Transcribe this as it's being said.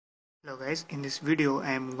Hello guys, in this video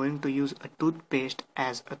I am going to use a toothpaste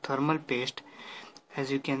as a thermal paste.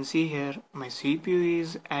 As you can see here, my CPU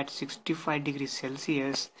is at 65 degrees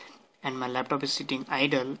Celsius and my laptop is sitting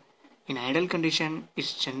idle. In idle condition,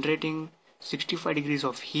 it's generating 65 degrees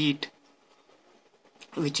of heat,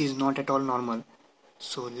 which is not at all normal.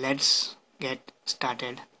 So let's get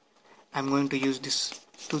started. I'm going to use this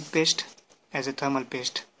toothpaste as a thermal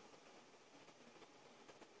paste.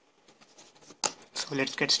 So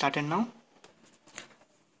let's get started now.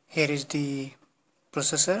 Here is the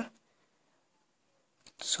processor.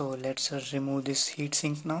 So let's remove this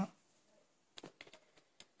heatsink now.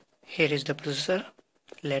 Here is the processor.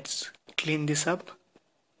 Let's clean this up.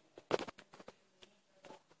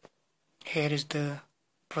 Here is the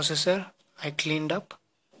processor I cleaned up.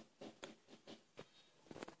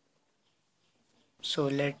 So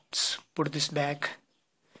let's put this back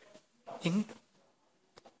in.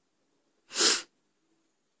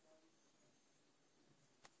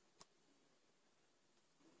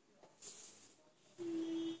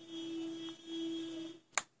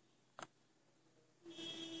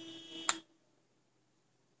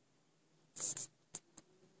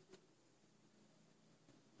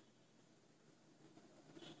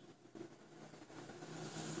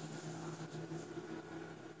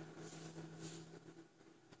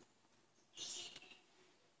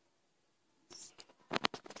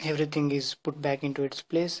 Everything is put back into its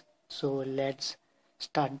place. So let's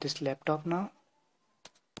start this laptop now.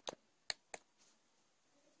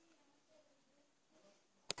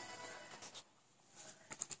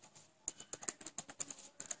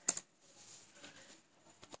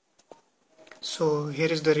 So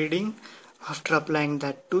here is the reading after applying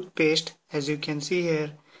that toothpaste. As you can see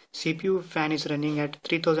here, CPU fan is running at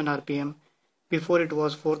 3000 rpm. Before it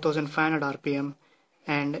was 4500 rpm,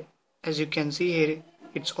 and as you can see here,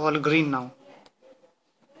 it's all green now.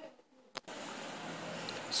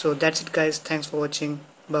 So that's it guys, thanks for watching,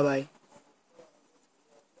 bye bye.